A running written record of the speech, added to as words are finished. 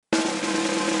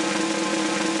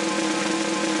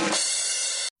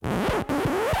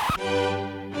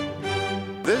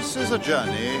This is a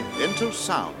journey into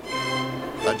sound.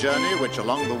 A journey which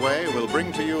along the way will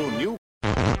bring to you new...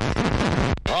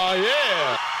 Oh,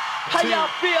 yeah! How y'all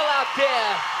feel out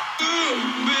there?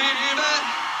 Baby!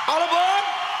 All aboard?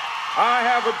 I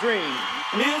have a dream.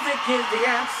 Music is the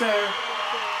answer.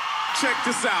 Check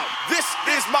this out. This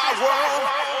is my world.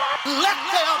 Let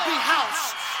there be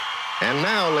house. And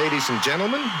now, ladies and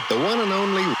gentlemen, the one and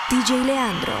only DJ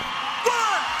Leandro. 1,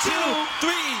 2,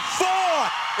 3, 4.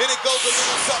 And it goes a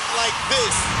little something like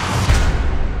this.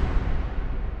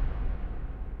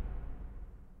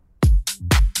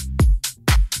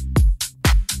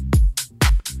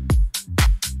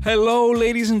 Hello,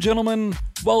 ladies and gentlemen.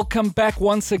 Welcome back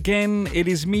once again. It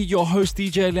is me, your host,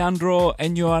 DJ Leandro,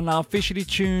 and you are now officially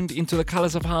tuned into the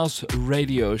Colors of House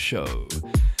radio show.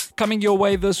 Coming your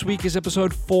way this week is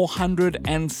episode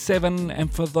 407,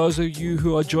 and for those of you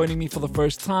who are joining me for the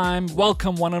first time,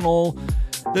 welcome one and all.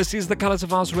 This is the Colors of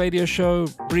House radio show,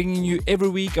 bringing you every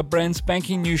week a brand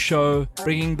spanking new show,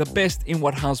 bringing the best in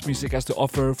what house music has to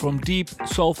offer, from deep,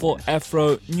 soulful,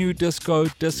 afro, new disco,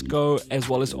 as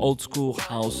well as old school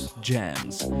house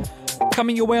jams.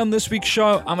 Coming your way on this week's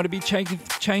show, I'm going to be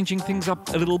changing things up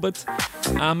a little bit.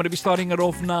 I'm going to be starting it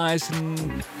off nice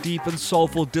and deep and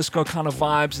soulful disco kind of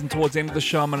vibes, and towards the end of the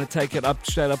show I'm going to take it up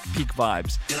straight up peak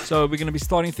vibes. So we're going to be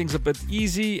starting things a bit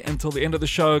easy until the end of the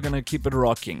show. Going to keep it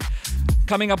rocking.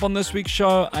 Coming up on this week's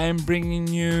show, I am bringing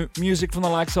you music from the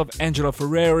likes of Angelo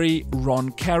Ferreri,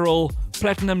 Ron Carroll,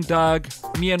 Platinum Doug,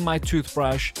 Me and My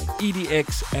Toothbrush,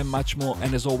 EDX, and much more.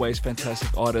 And as always,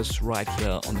 fantastic artists right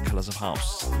here on the Colors of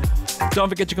House. Don't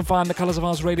forget, you can find the Colors of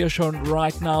House radio show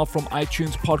right now from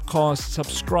iTunes podcast.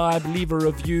 Subscribe, leave a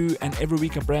review, and every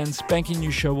week a brand spanking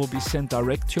new show will be sent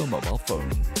direct to your mobile phone.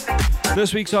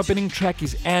 This week's opening track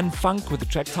is Anfunk with the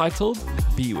track titled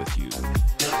Be With You.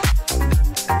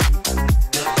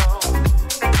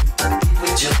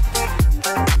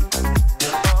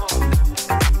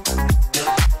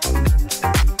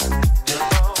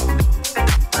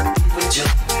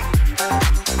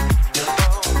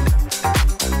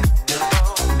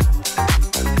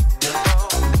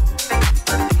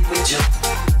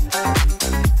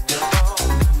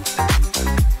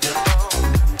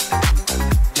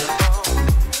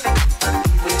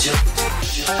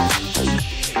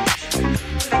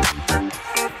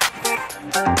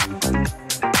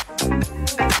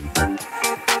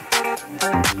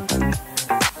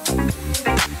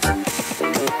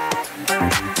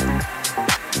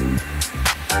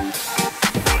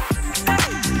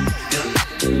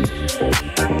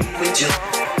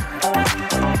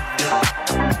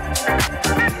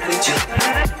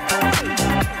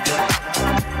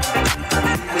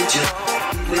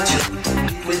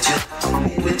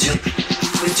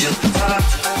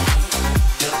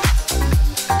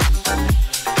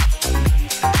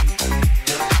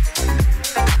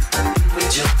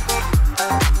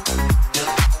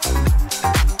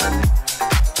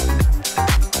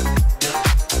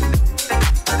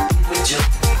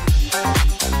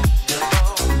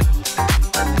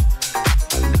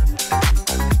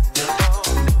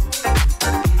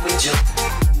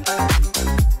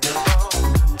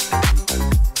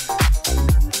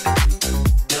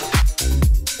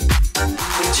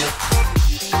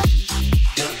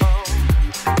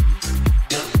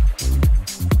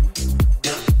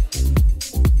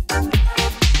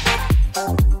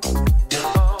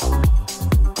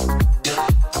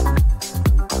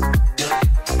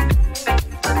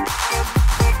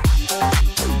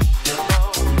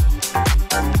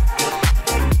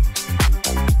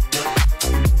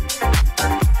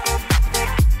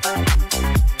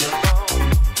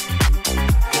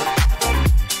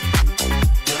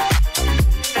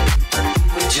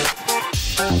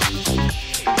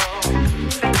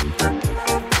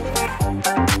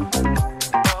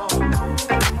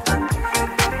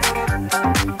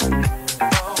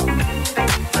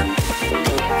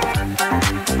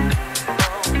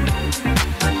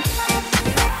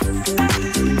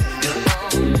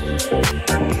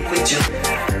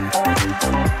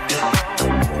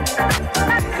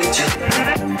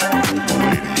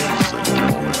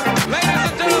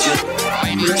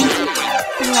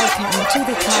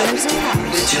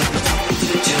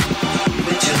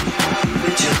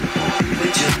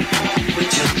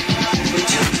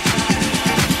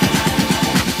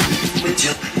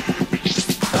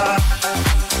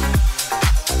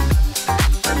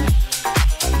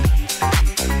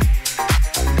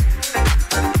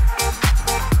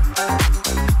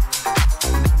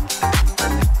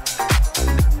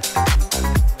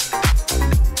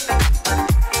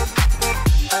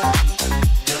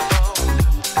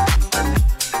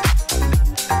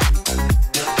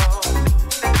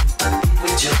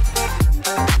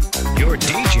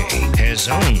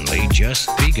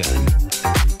 begun.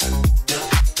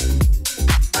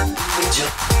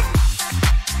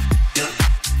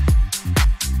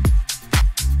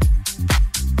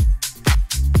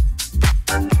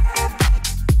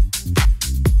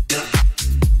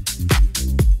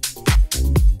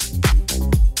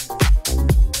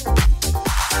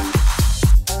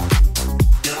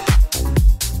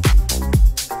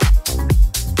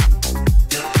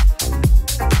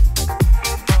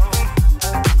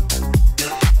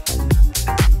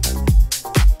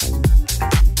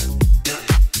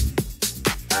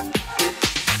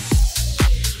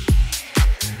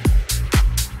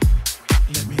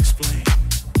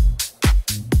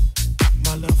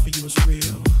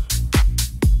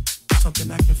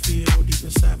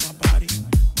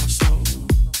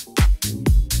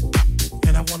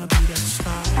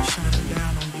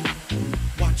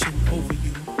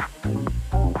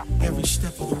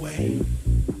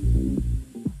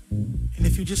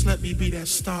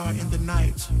 Star in the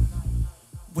night,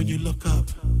 when you look up,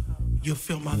 you'll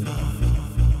feel my love.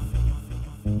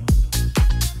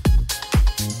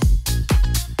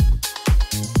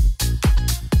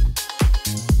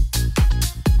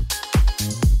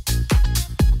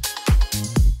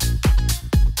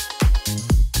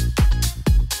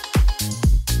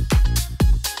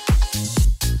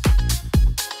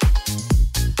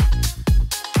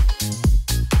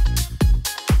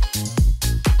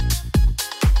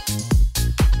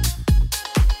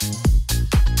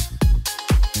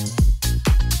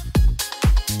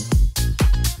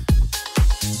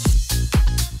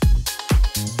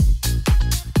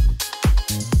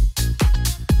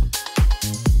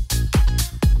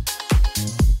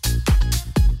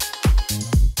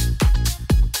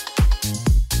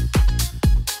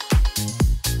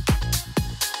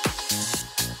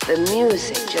 The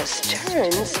music just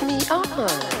turns me on.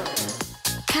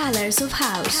 Colors of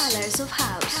House. Colors of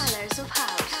House. Colors of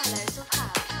House. Colors of House.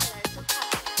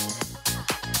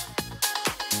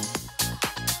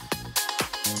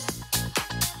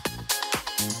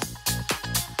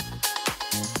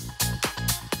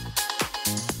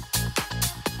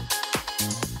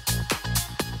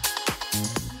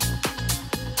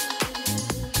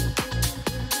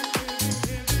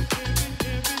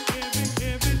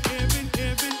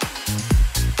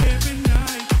 Every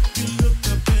night you look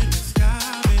up in the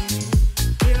sky, baby.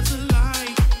 There's a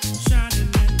light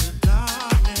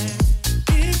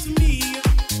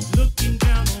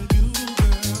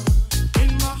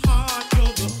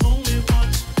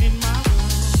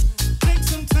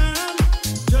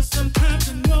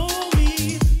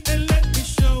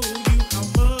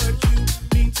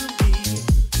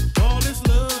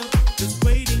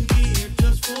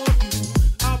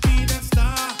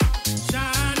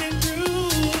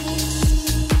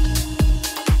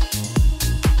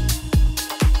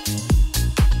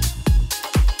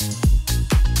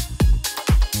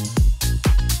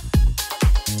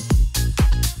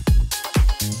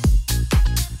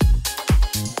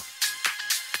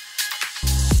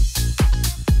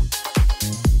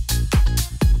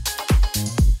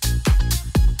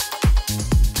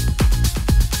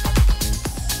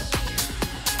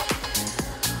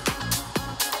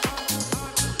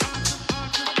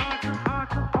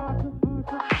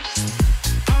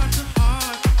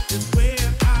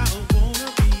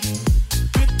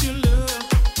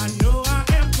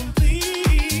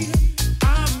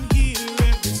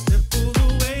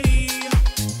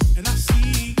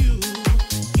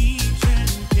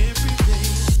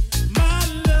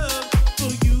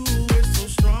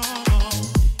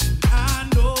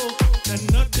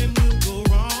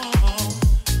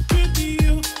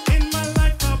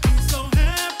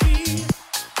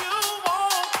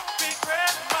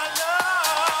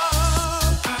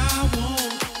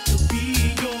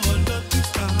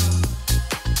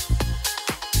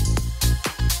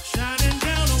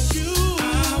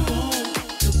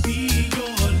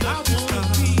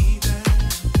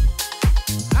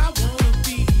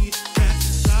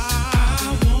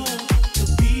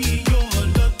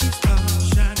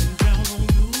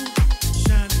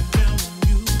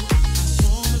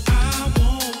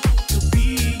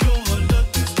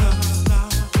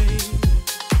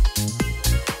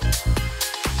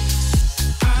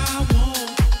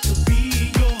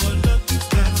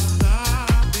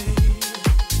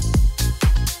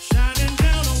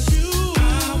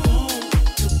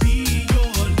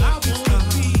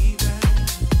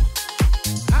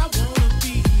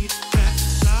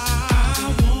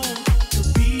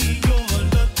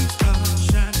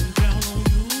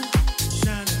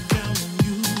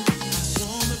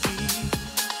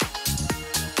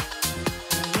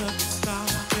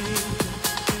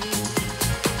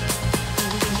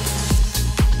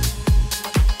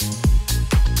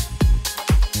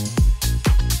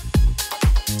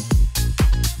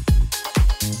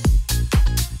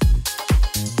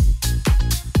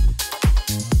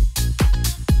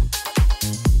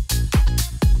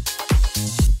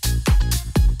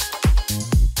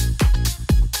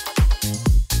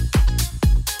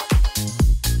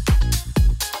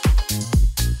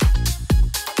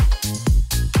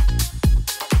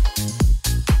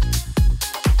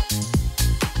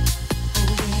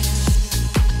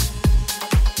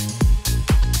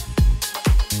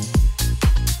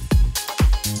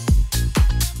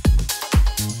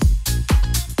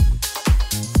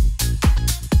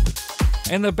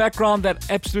In the background, that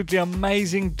absolutely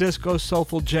amazing disco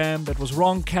soulful jam that was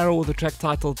Ron Carroll with a track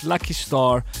titled Lucky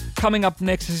Star. Coming up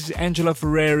next is Angelo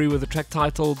Ferreri with a track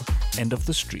titled End of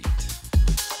the Street.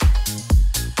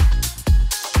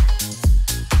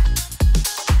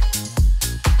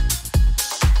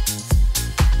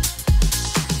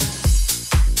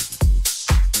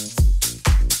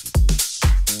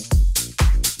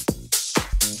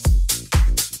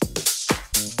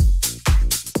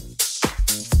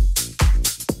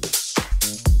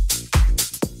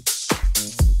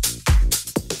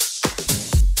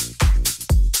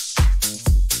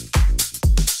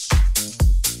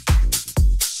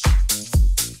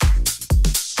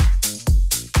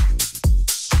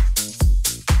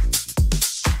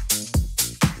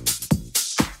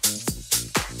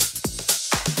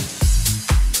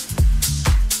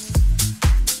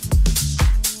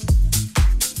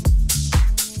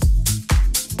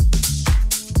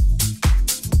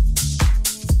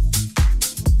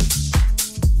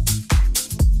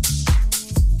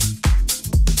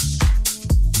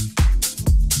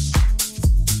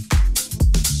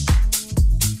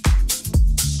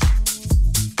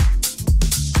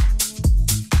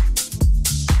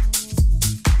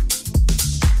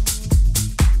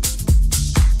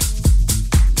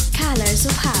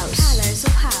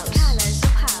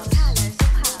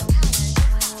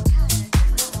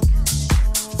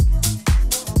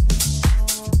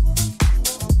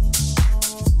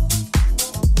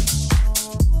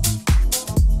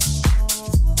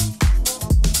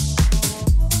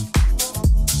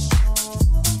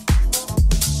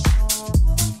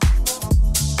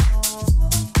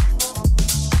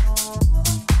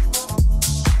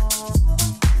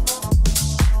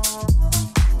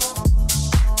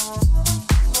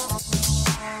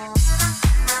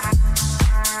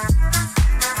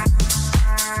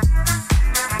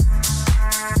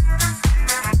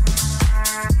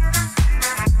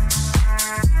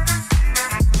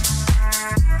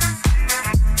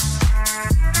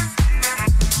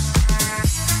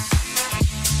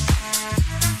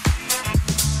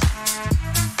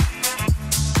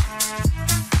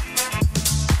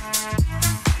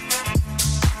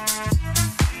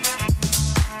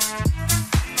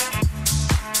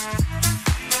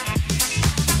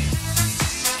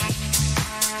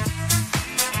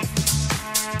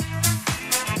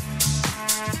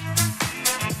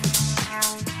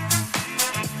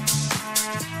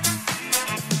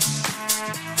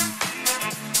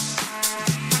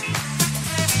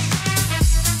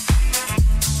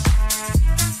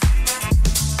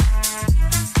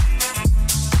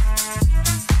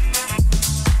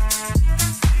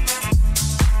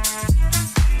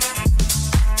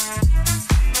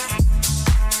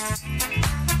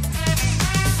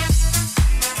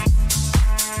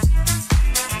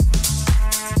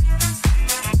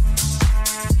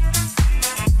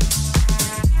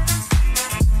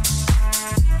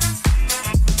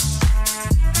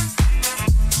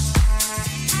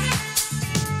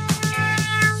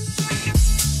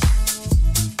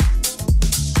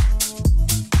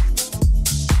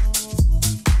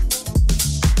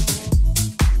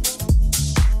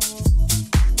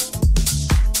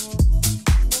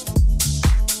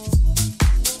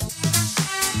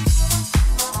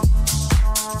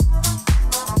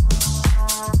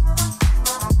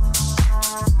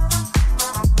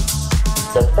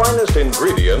 The finest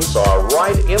ingredients are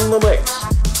right in the mix.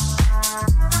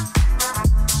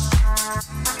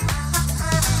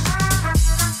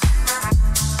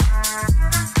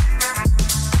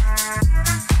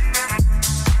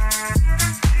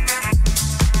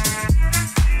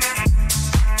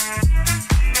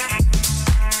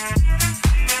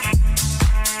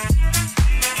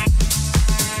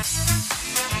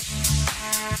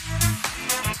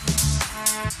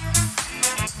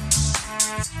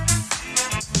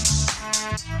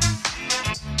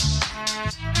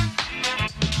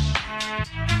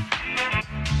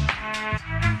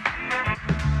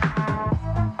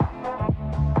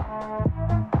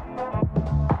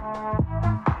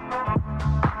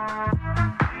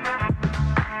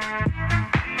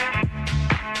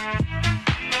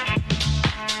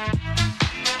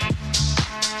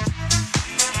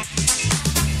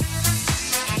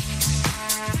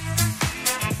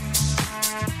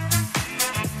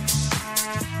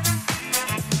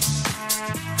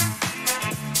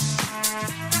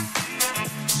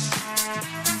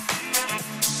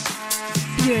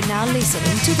 You're now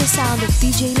listening to the sound of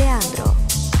DJ Leandro.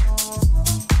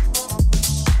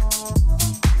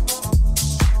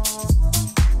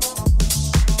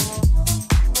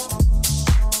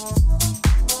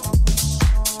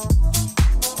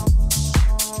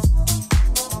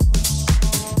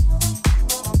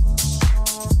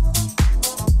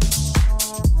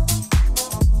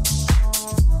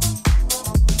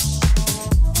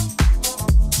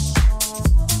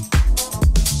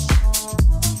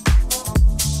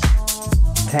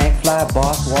 fly,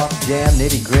 boss walk, jam,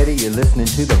 nitty gritty. You're listening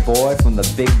to the boy from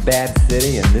the big bad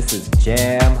city, and this is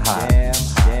Jam Hot. Jam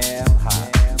Hot. Jam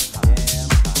Hot.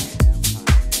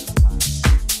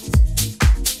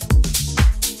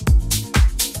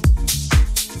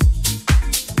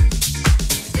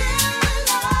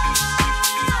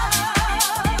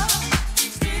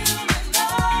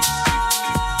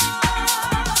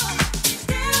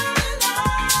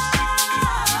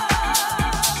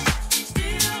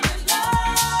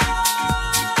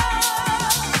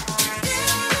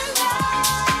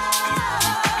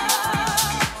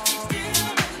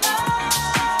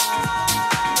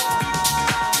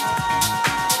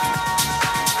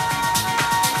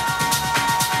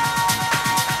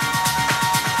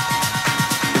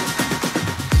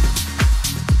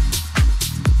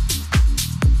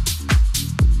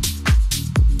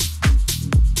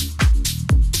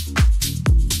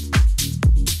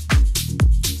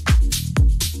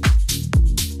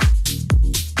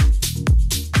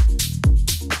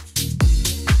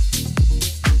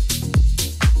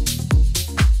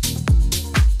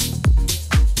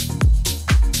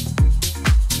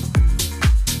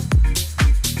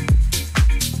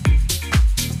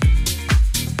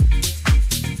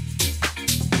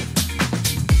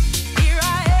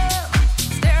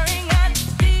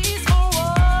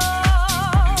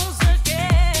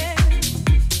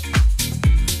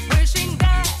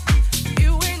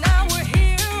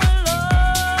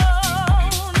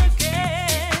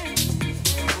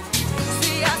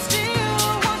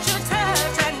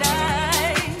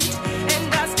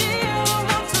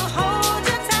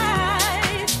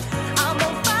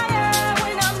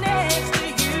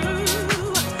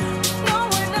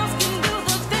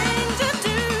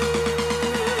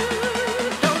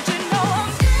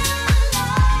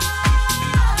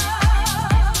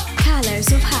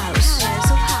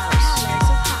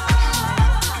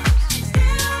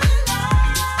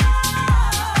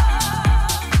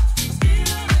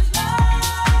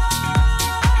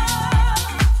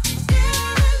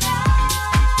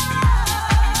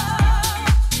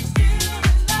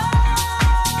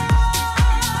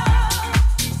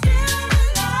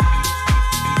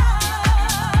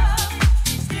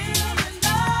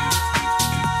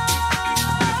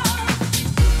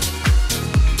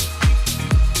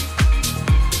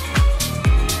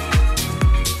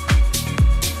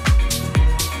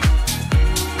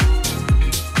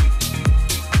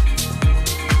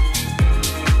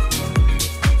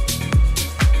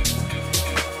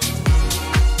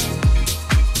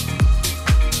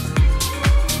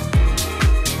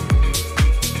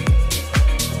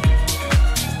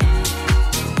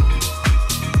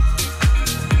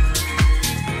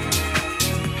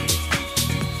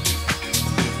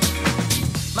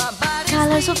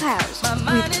 Colors of House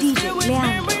with DJ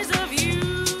Leandro.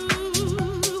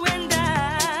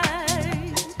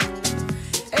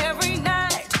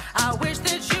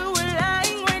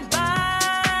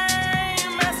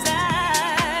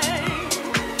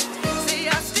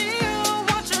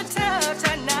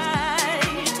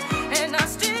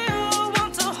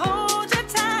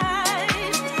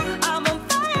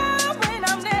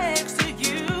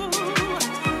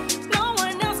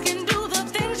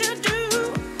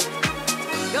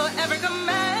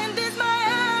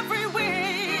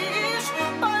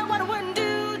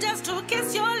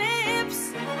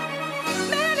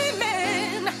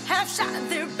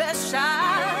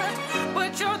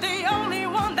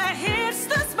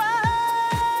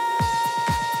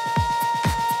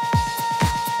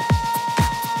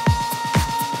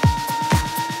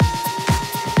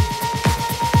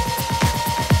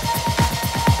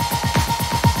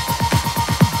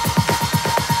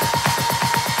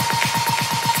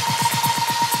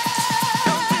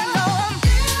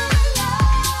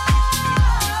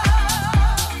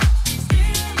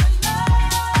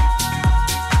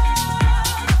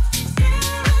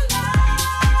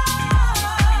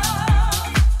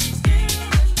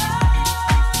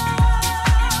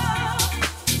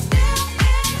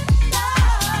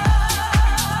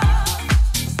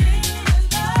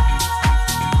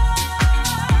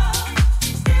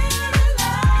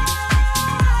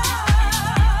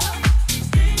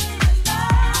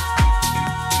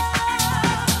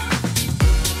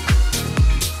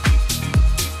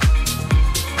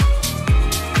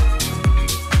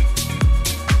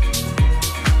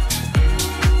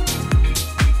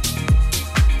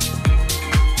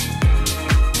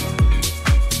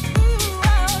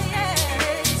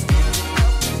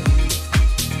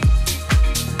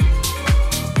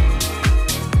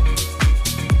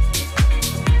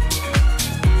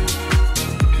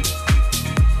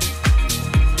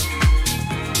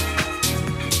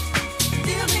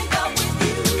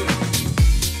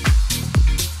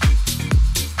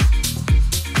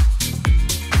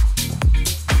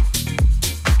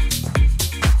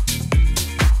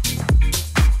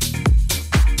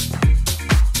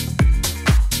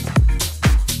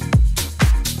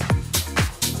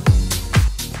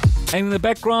 And in the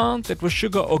background, that was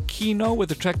Shuga Okino with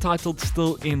the track titled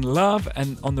Still in Love,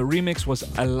 and on the remix was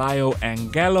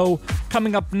Aliao Gallo.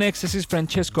 Coming up next, this is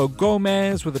Francesco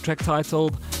Gomez with the track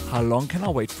titled How Long Can I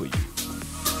Wait For You?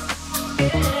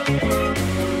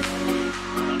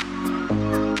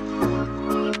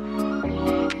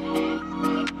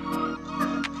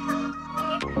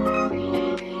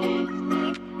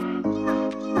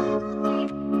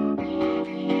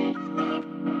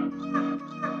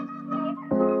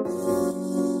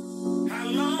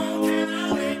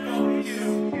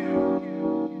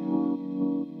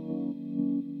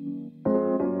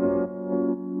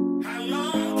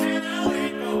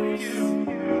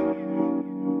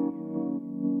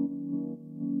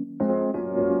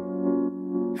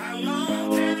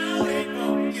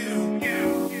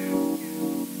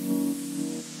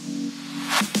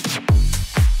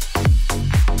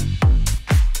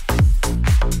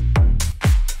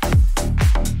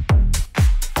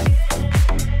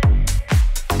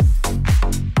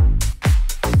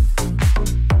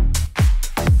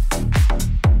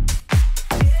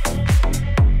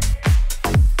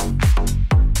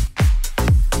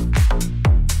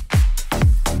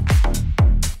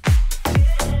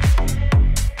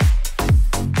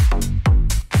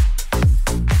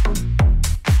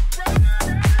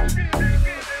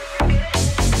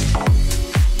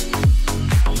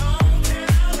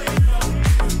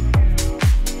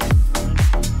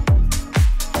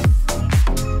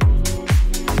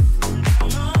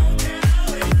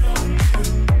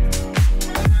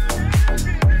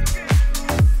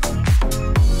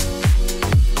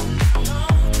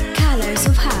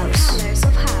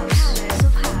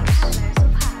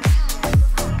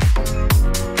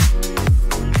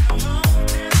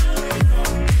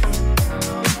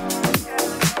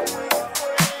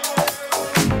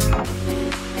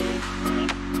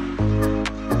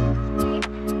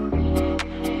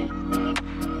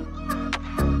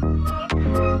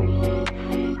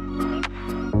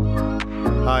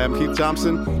 Hi, I'm Keith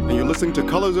Thompson, and you're listening to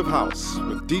Colors of House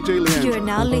with DJ Leandro. You're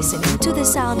now listening to the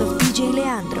sound of DJ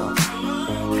Leandro.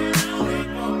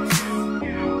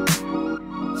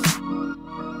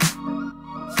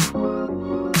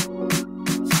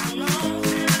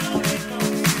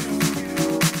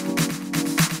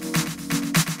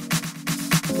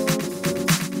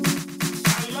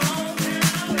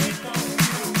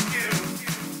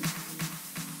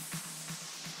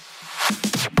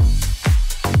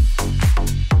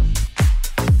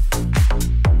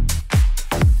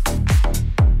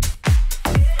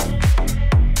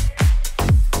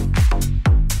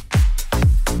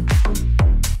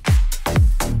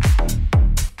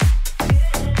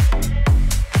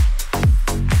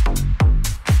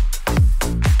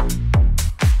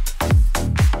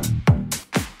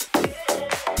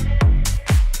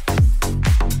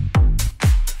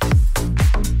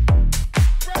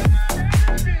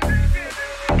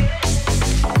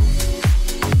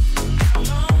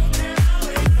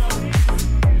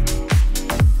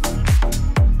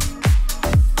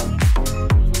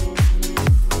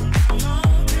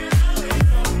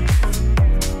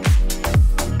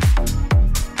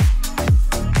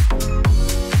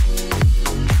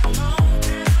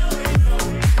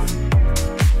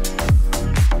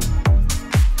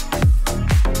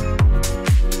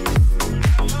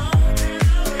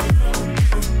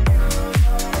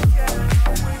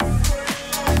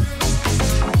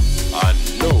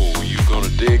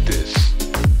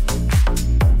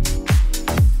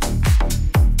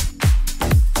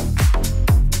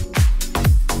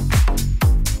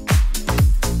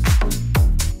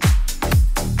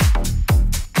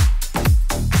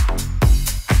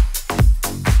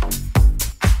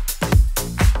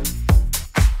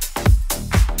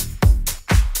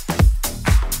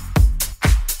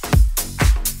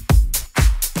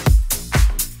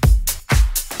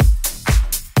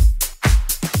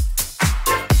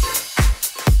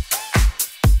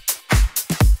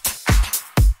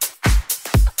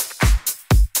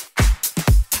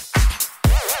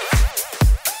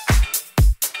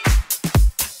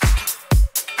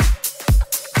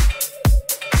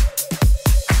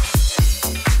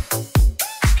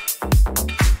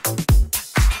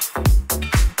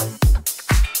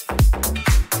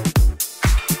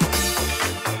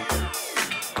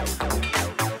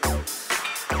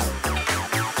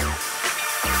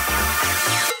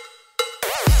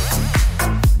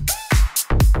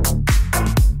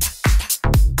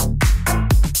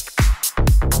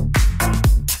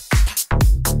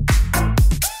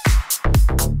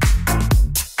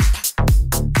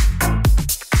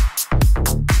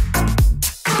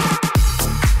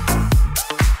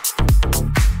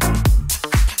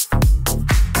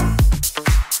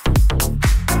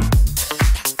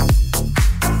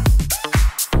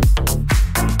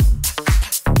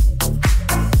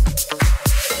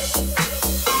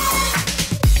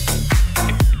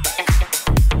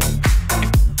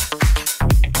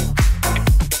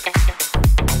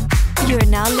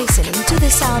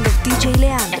 sound of DJ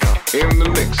Leandro. In the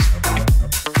mix.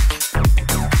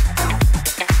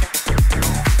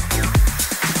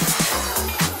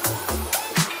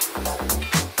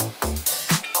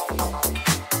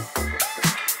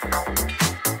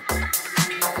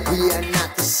 We are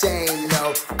not the same,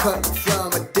 no. Cut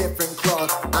from a different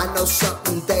cloth. I know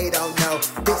something they don't know.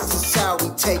 This is how we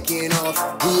taking off.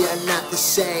 We are not the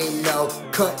same, no.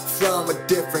 Cut from a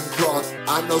different cloth.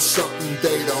 I know something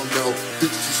they don't know.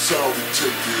 This is how we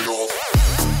take it off.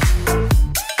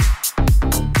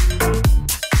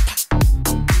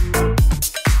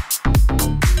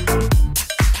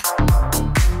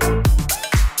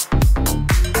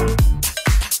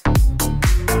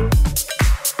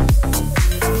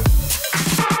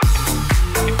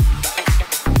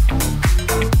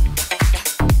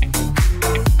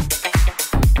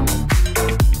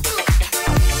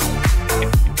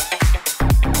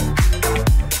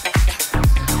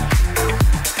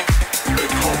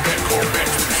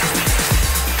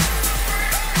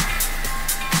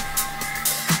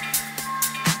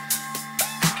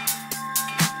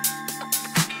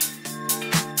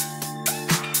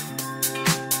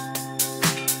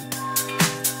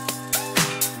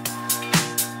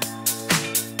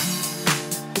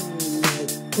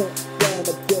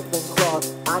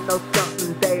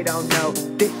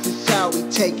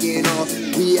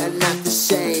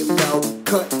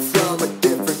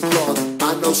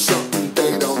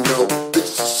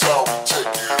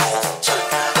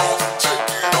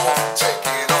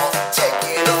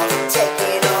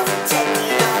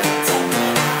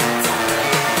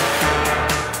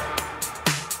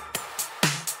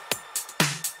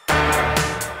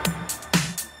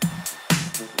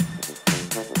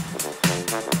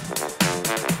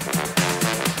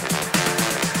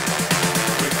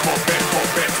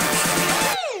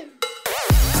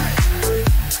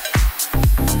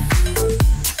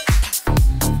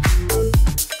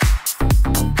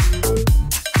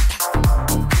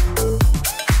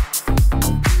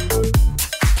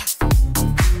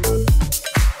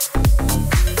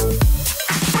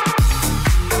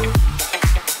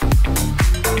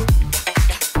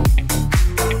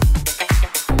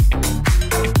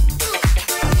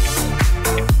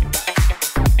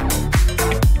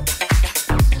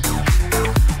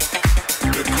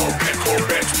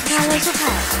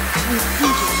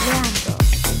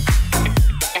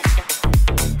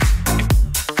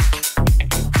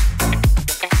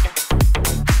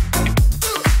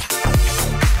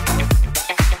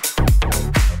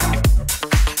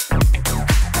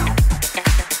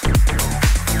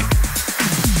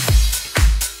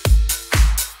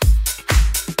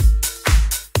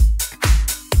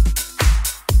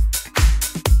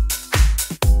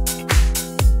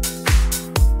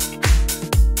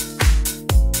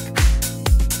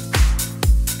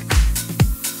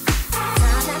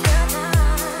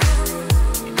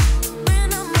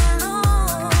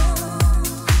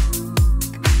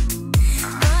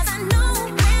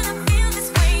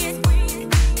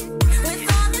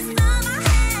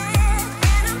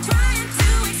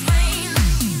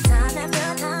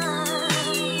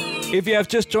 If you have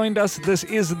just joined us, this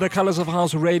is the Colors of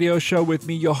House radio show with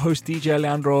me, your host, DJ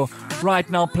Leandro. Right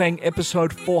now playing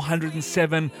episode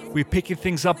 407. We're picking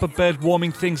things up a bit,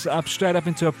 warming things up, straight up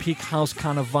into a peak house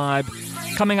kind of vibe.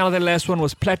 Coming out of the last one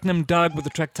was Platinum Doug with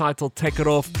the track titled Take It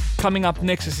Off. Coming up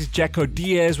next is Jako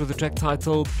Diaz with the track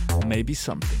titled Maybe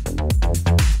Something.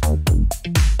 I keep thinking of you,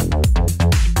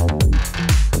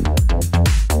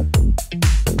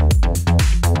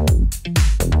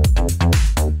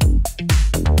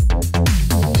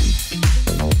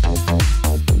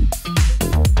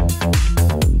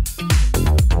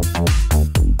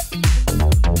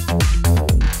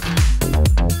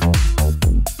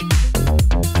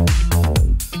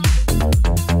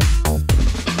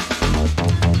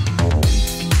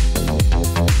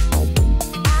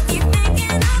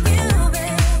 babe.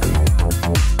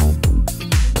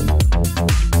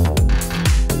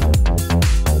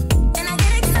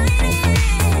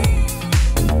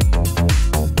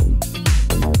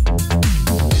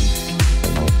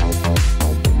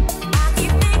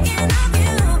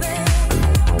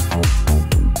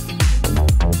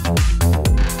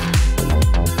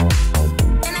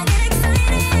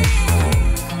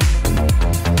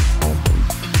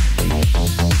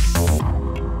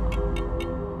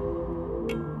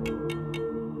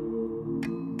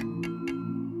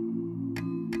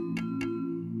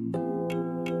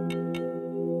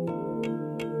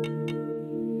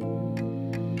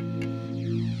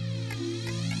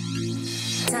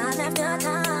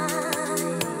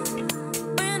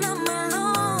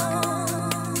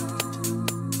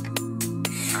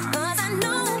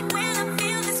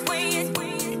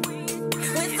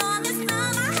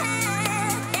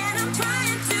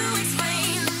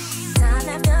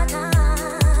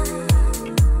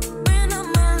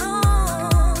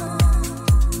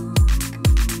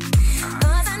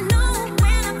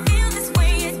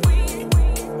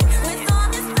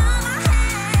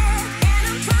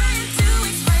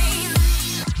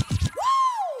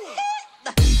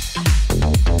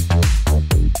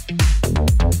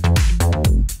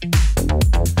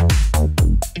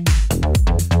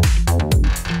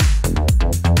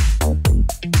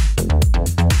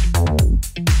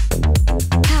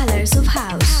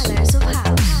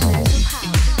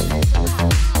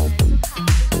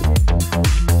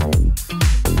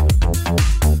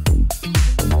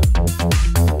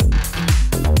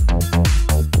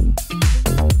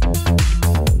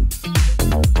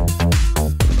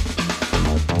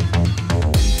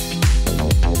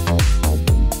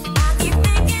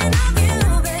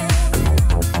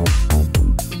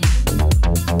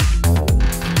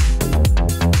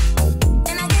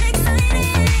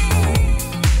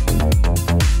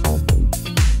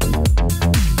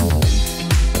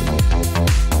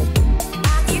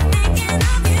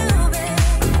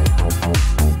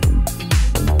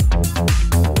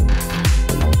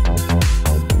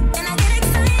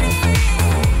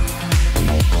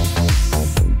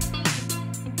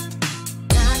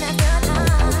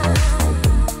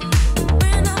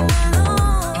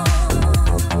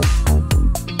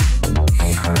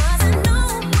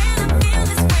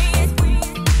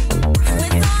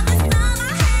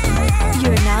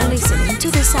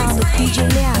 the sound of DJ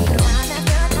Leandro.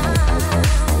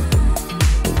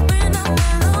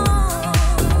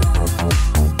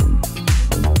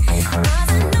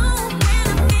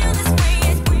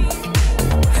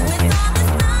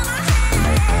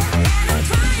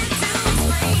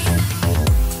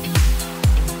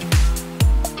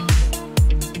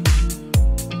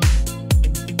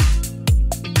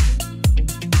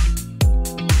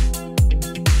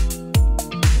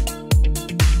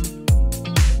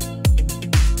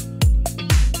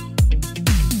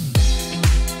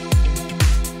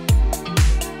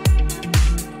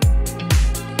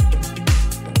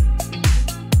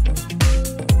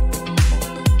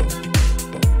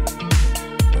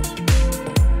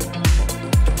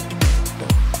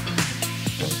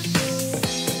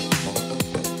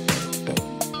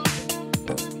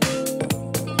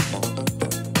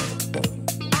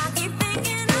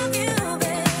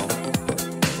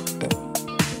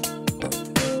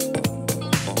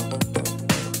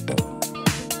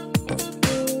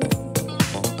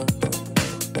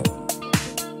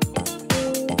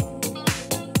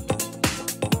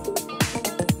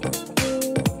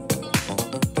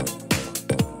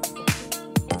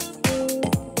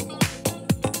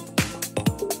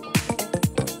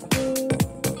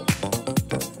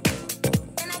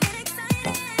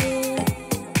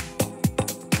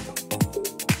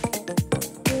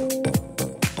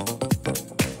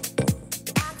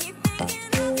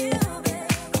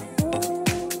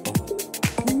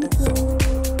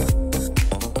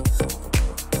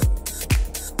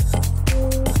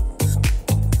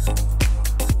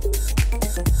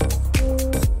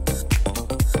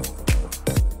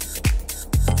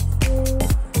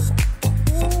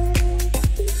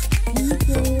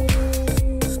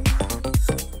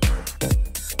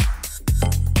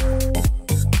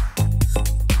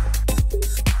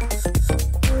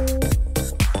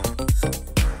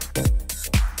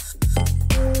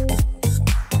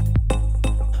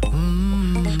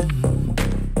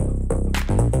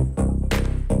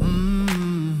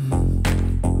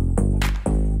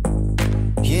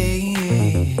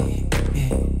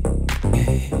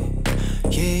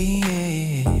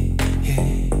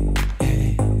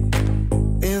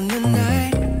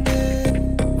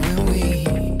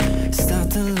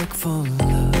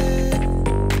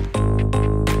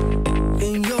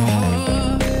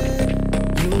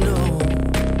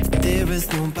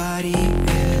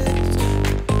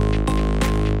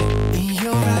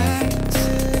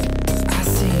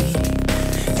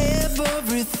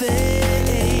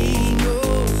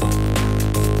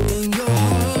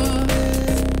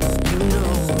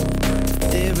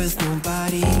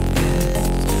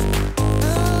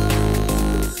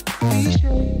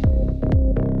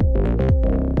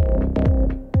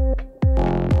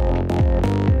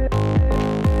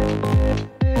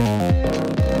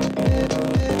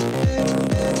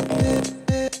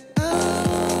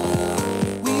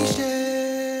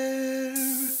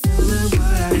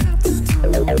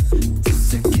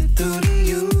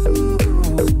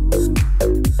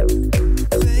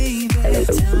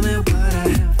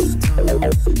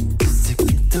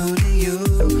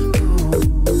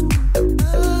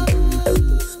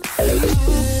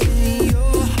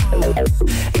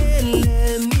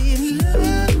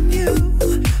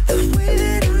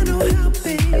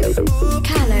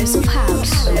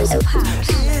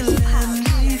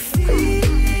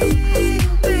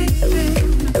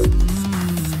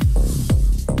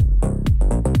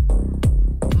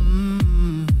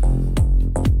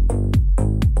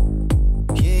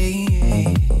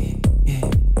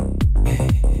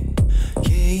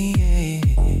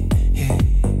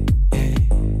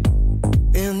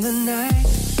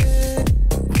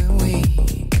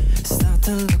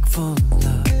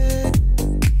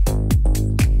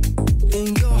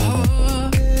 In your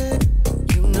heart,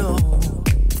 you know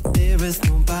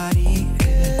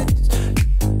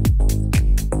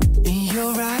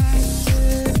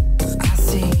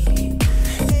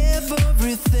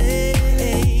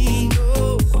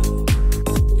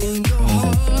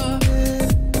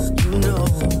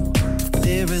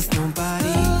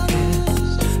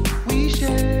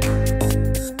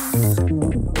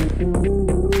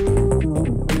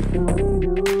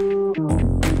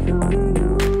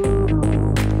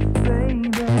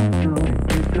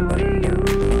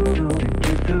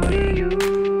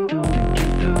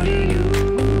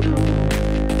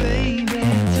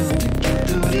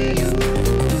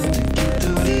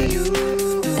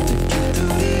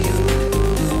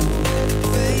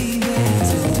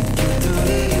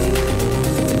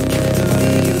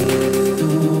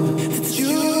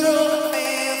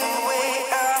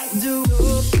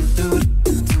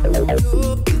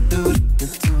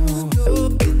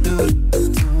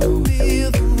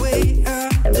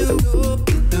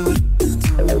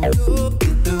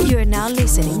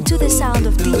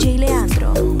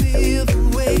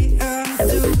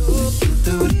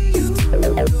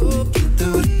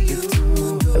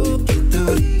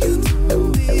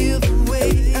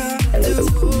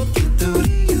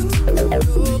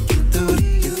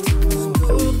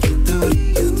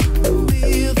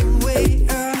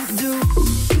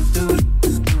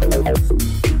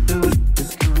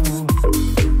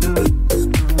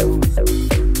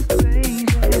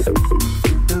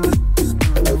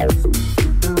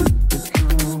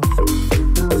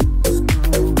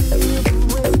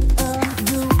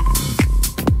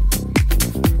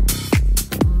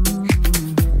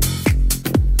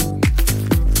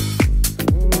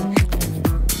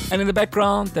And in the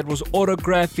background, that was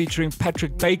Autograf featuring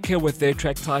Patrick Baker with their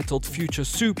track titled Future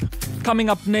Soup. Coming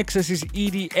up next, this is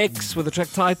EDX with a track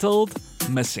titled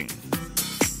Missing.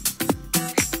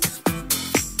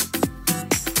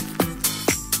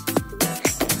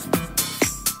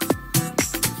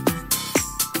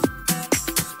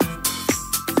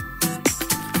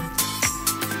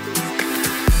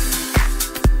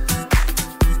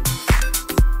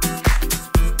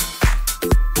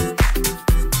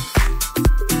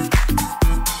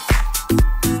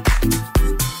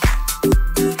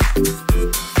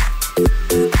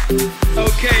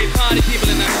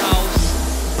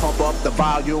 The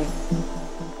volume.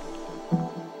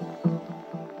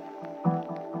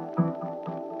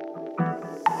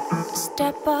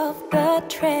 Step off the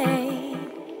train.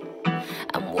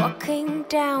 I'm walking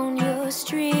down your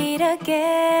street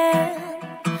again,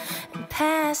 and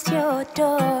past your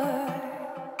door,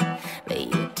 but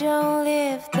you don't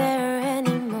live there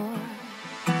anymore.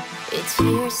 It's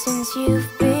years since you've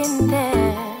been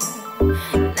there.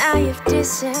 Now you've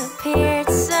disappeared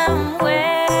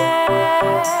somewhere.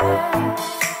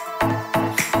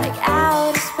 Like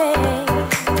outer space,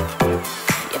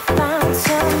 you found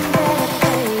some better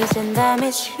place, and I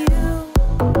miss you.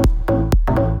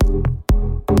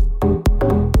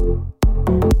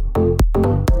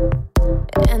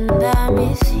 And I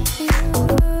miss you.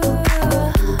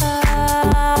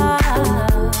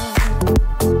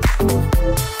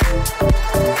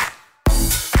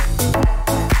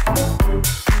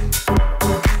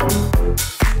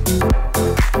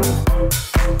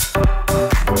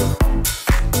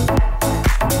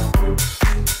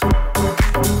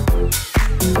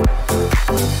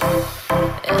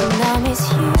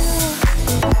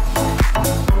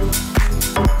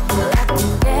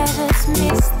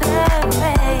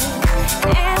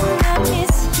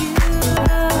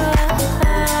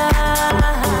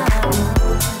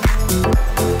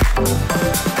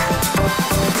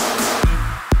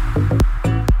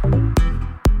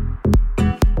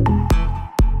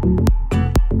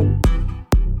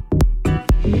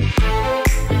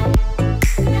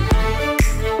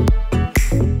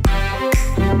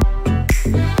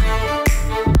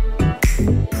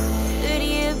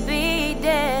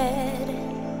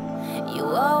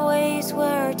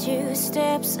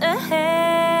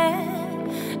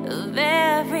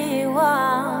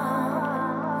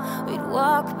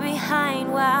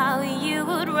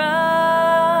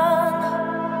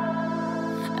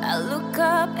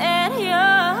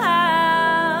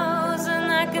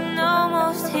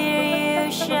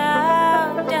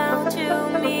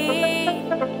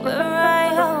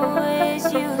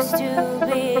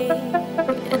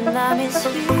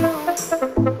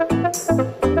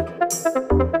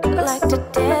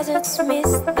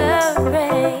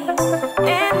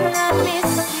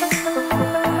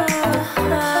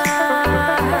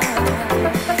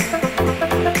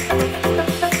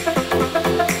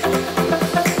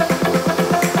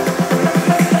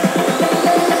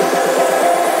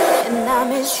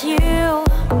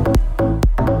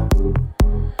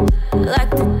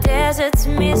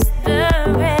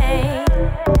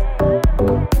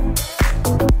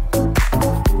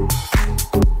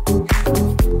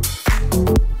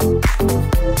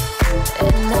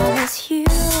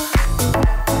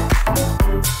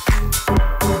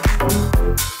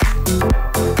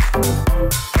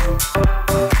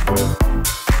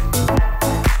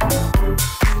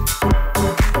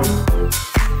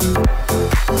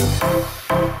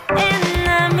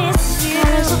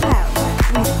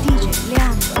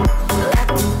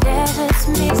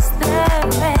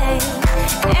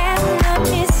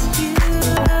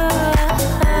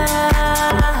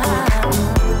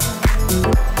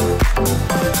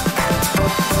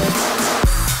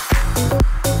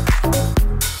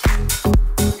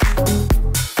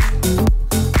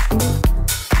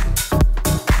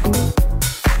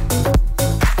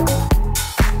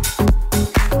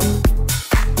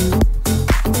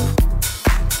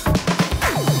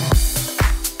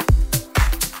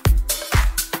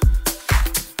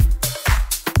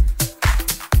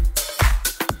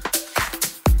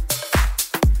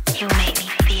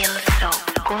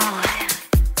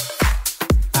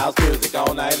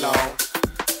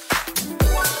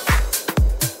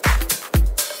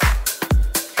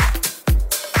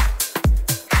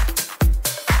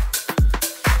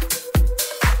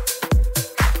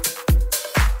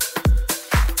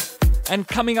 And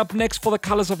coming up next for the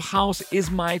Colors of House is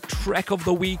my track of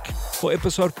the week for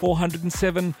episode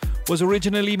 407. Was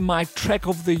originally my track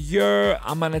of the year.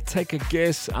 I'm going to take a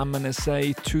guess. I'm going to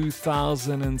say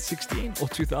 2016 or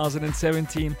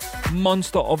 2017.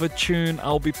 Monster of a tune.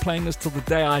 I'll be playing this till the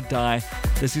day I die.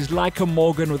 This is Lika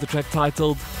Morgan with the track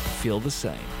titled Feel the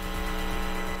Same.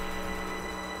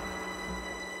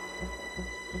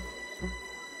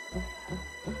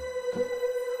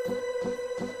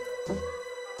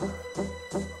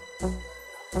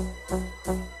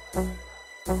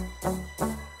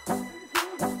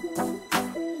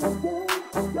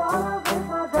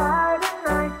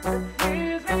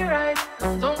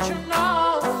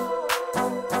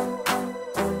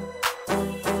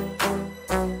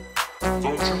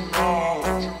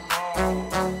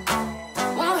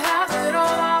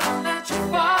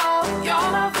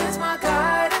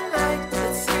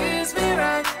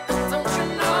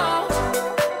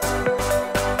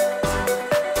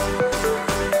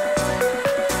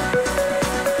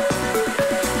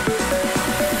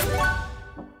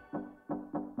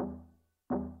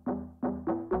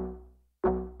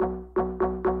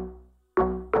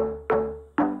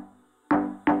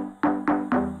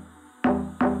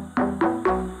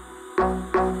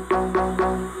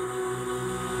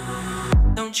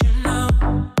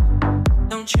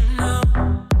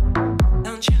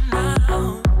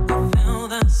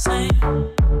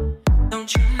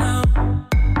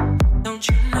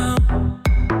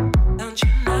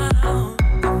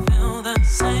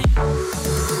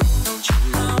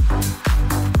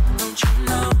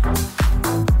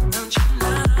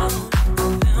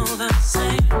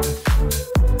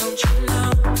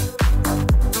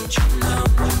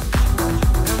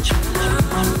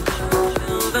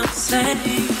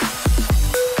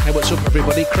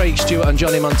 And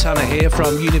Johnny Montana here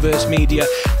from Universe Media,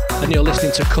 and you're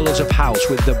listening to Colours of House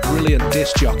with the brilliant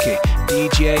disc jockey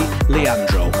DJ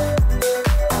Leandro.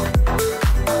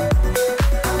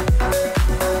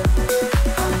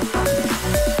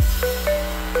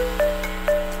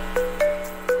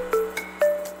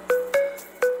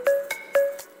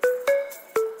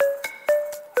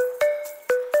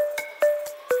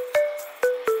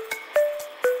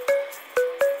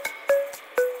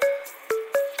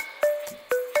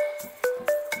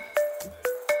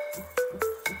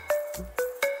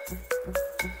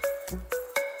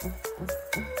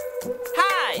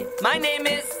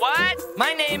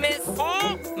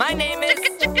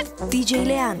 DJ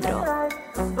Leandro.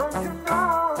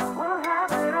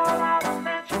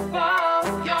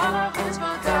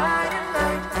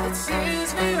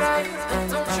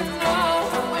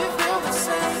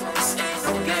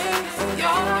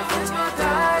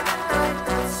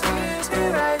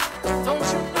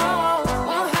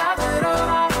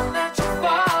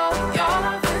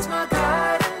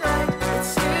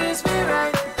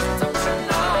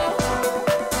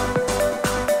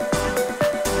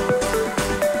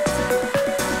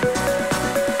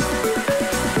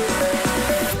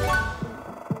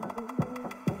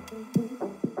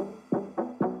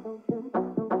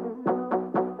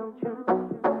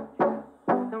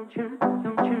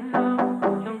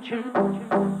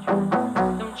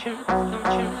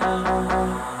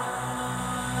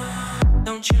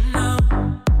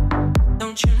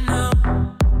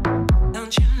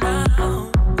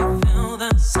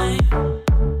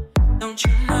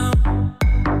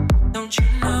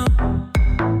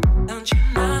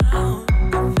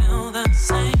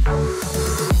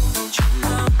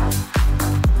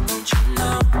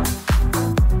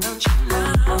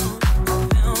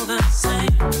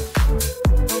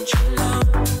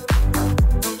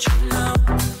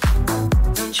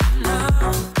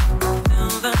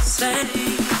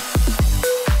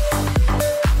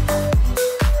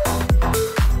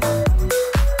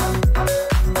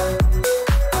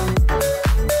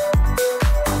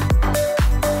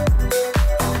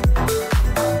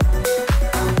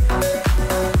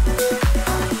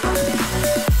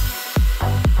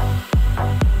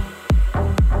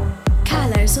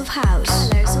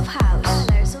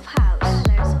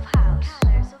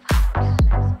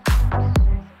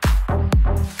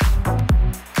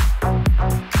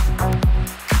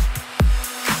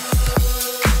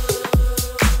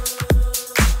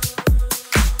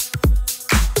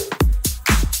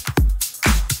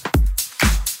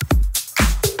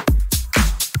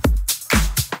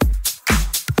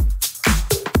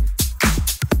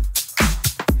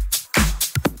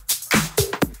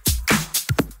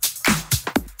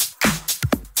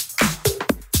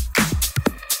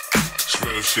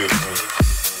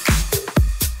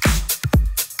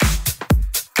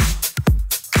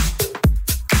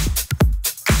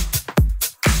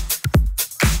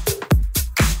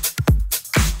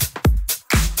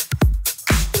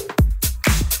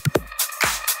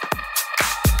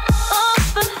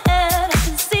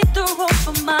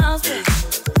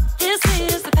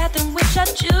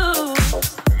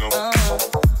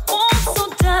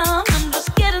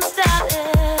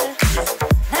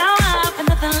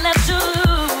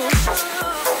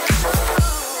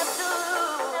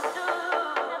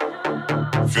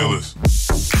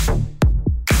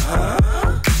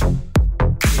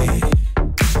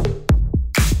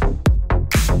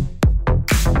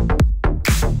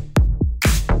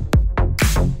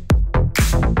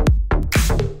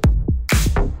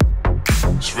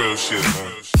 shit,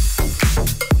 man.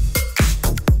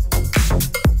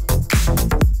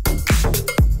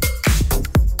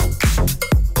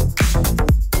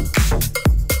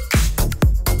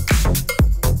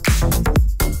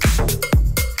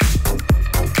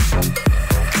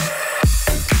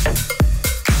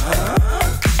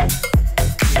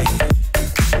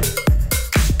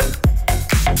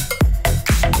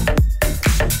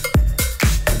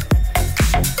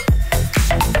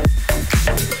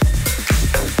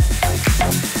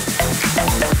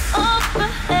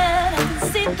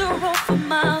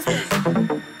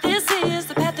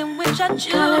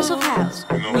 Colors of House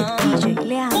with DJ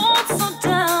Leandro.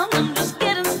 I'm just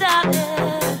getting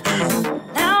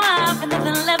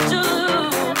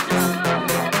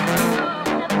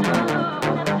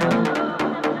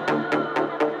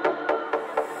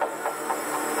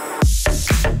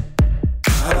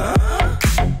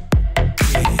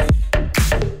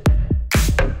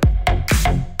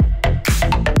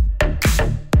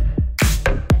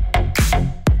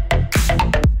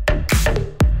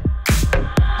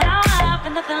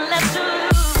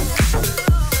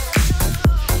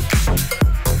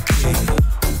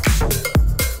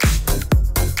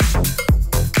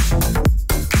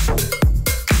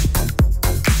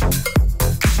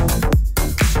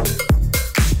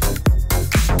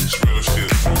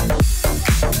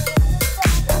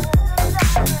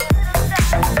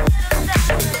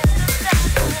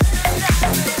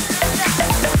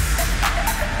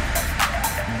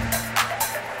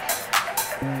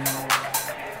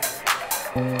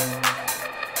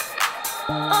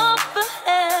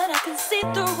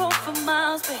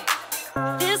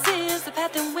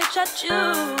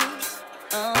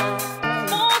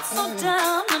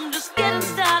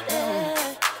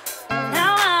started.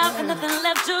 Now I've got nothing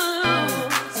left to lose.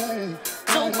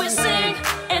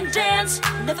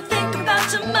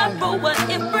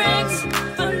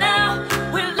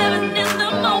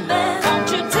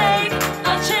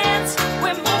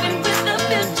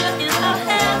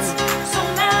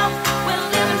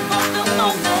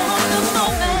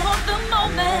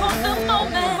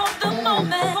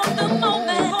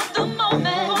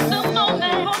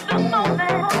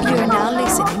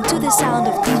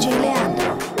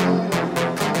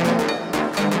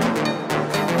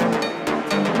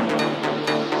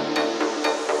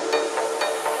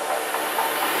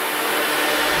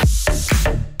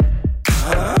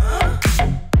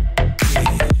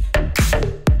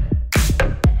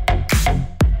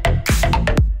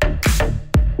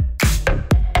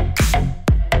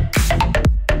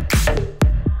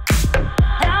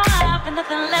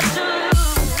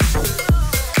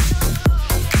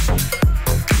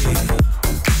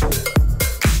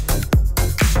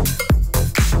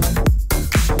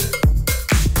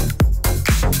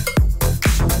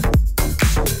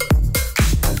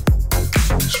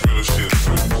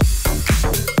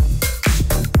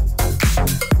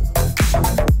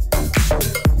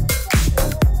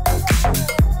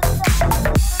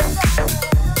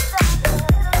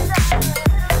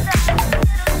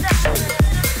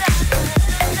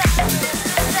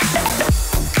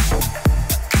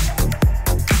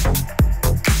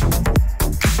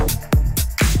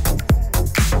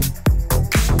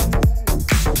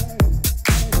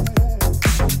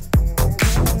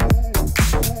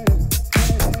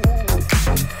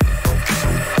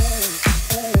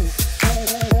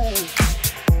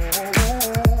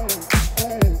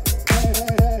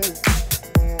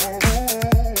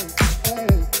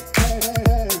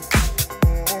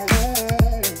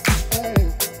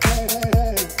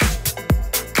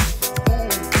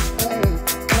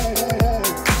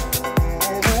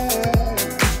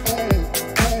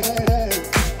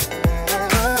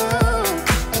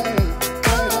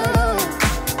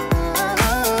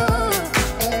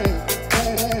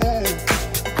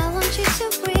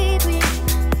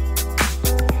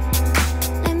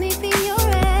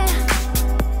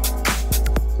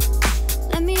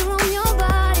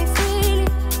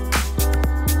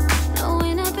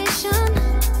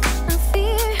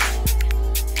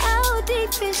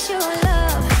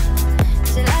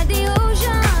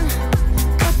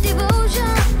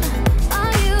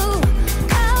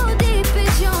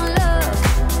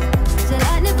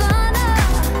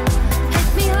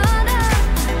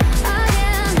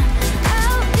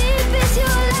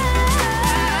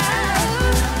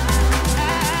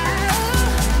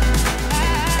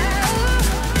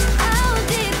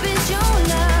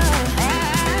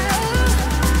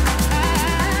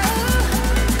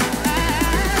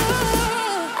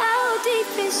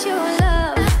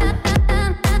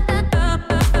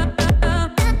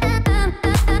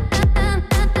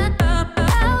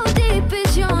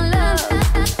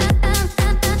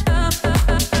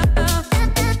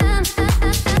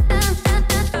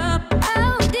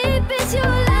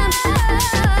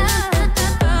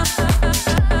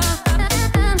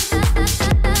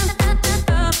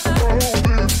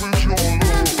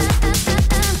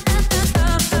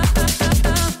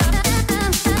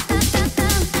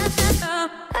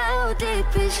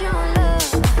 is your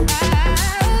love?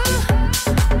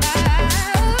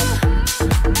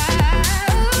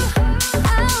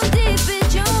 How deep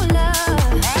is your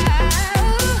love?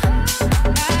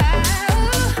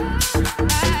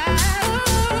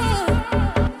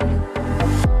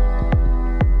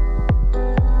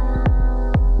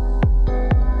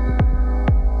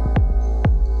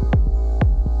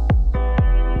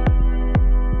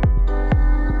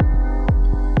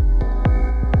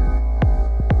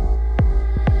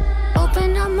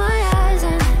 Open up my eyes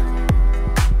and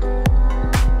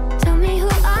tell me who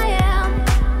I am.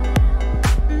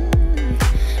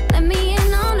 Let me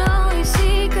in on all your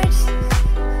secrets.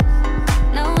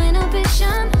 No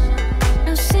inhibition,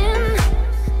 no sin.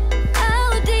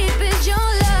 How deep is your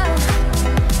love?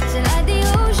 Is it like the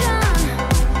ocean?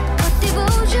 What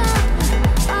devotion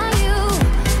are you?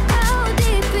 How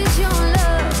deep is your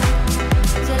love?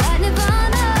 Is it like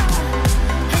Nirvana?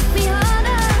 Hit me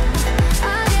harder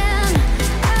again.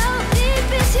 How deep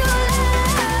is your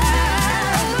love?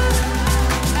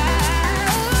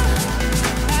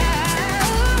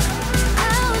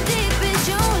 How deep is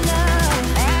your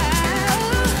love?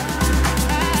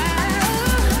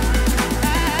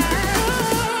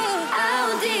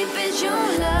 How deep is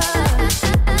your love?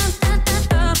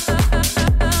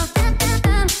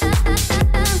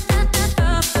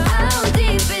 How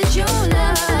deep is your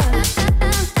love?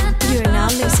 You're now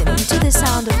listening to the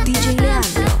sound of DJ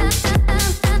Leandro.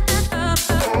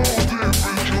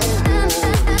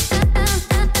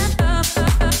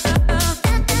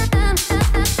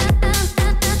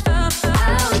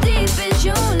 How deep is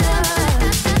your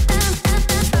love?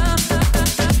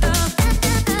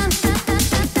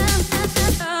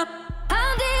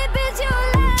 How deep is your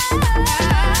love?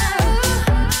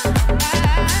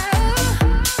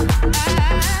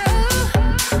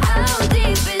 How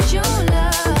deep is your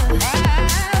love?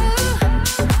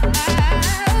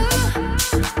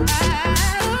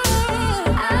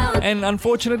 And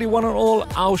unfortunately, one and all,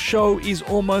 our show is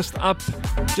almost up.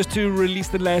 Just to release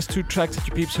the last two tracks that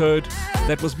you peeps heard.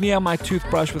 That was Me and My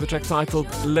Toothbrush with the track titled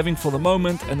Living for the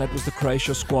Moment, and that was the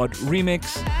Croatia Squad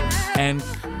remix. And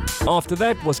after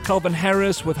that was Calvin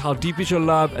Harris with How Deep Is Your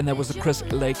Love, and that was the Chris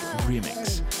Lake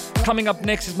remix. Coming up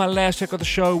next is my last track of the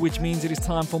show, which means it is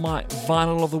time for my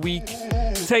vinyl of the week.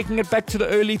 Taking it back to the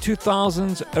early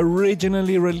 2000s,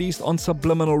 originally released on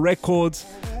Subliminal Records.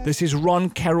 This is Ron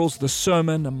Carroll's The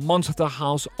Sermon, a Monster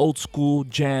House old school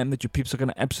jam that you peeps are going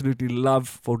to absolutely love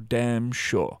for damn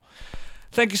sure.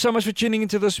 Thank you so much for tuning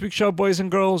into this week's show, boys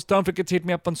and girls. Don't forget to hit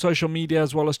me up on social media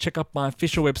as well as check out my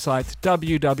official website,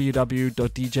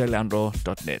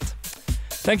 www.djleandro.net.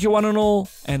 Thank you one and all,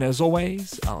 and as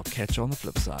always, I'll catch you on the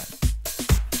flip side.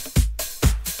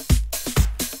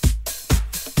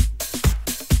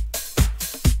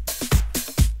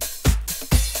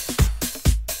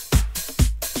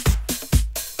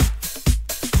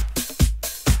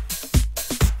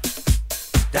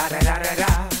 Da da da da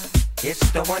da.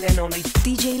 It's the one and only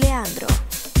DJ Leandro.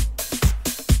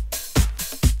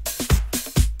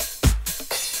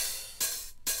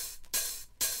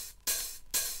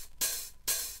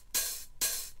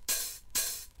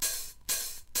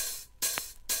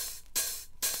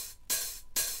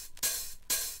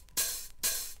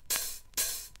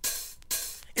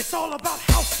 It's all about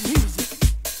house music.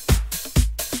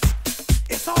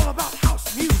 It's all about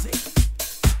house music.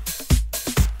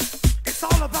 It's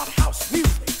all about house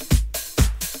music.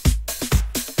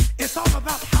 It's all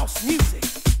about house music.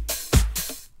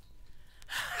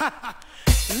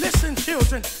 Listen,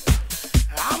 children,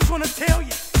 I'm gonna tell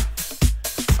you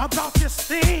about this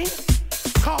thing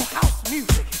called house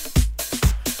music.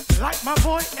 Like my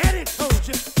boy Eddie told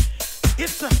you,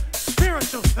 it's a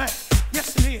spiritual thing.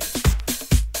 Yes, it is.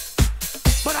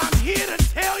 But I'm here to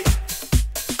tell you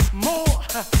more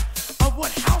of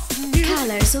what house music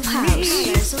Colors of House.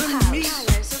 means to me.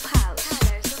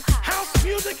 House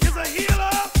music is a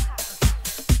healer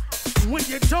when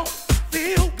you don't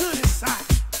feel good inside.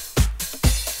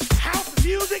 House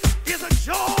music is a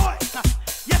joy.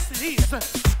 Yes, it is.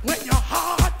 When your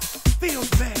heart feels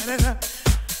bad. And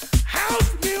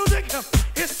house music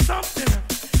is something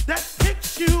that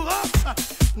picks you up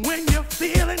when you're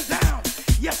feeling down.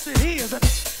 Yes, it is.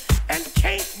 And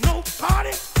can't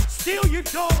nobody steal your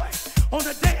joy on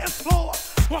the dance floor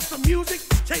once the music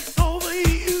takes over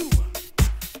you.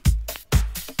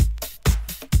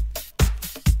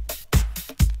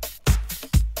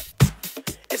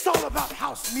 It's all about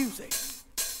house music.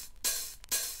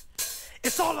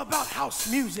 It's all about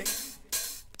house music.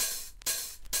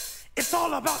 It's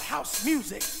all about house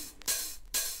music.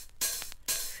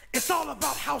 It's all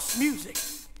about house music.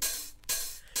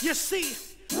 You see,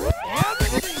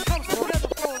 everything comes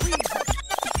together.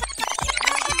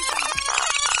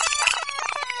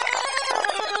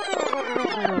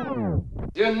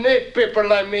 You need people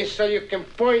like me so you can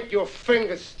point your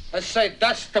fingers and say,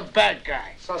 that's the bad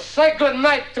guy. So say good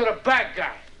night to the bad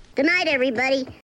guy. Good night, everybody.